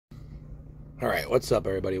Alright, what's up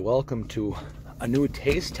everybody? Welcome to a new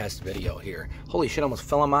taste test video here. Holy shit, I almost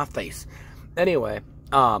fell on my face. Anyway,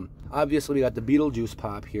 obviously we got the Beetlejuice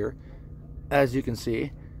pop here. As you can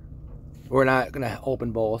see, we're not going to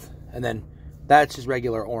open both. And then that's just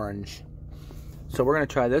regular orange. So we're going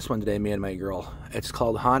to try this one today, me and my girl. It's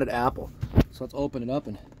called Haunted Apple. So let's open it up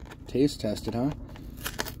and taste test it, huh?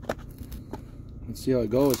 Let's see how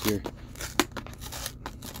it goes here.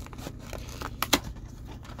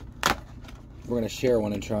 We're going to share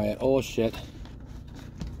one and try it. Oh shit.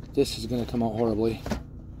 This is going to come out horribly.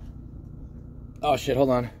 Oh shit, hold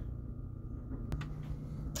on.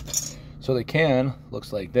 So the can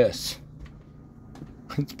looks like this.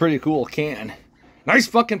 It's a pretty cool can. Nice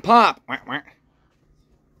fucking pop!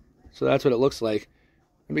 So that's what it looks like.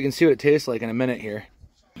 Maybe we can see what it tastes like in a minute here.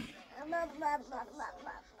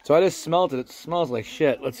 So I just smelled it. It smells like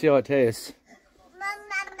shit. Let's see how it tastes.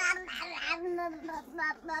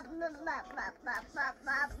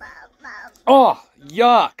 Oh,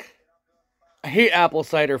 yuck! I hate apple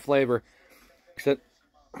cider flavor. Except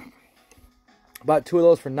bought 2 of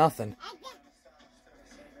those for nothing.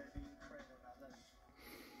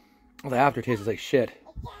 Oh, the aftertaste is like shit.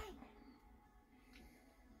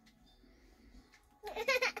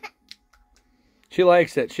 She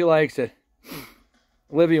likes it. She likes it.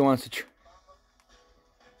 Olivia wants to try.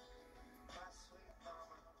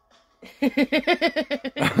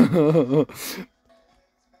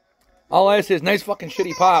 All I say is nice fucking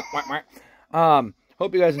shitty pop.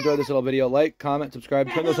 Hope you guys enjoyed this little video. Like, comment, subscribe,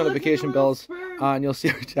 turn those notification bells on. You'll see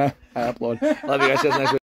every time I upload. Love you guys. Have a nice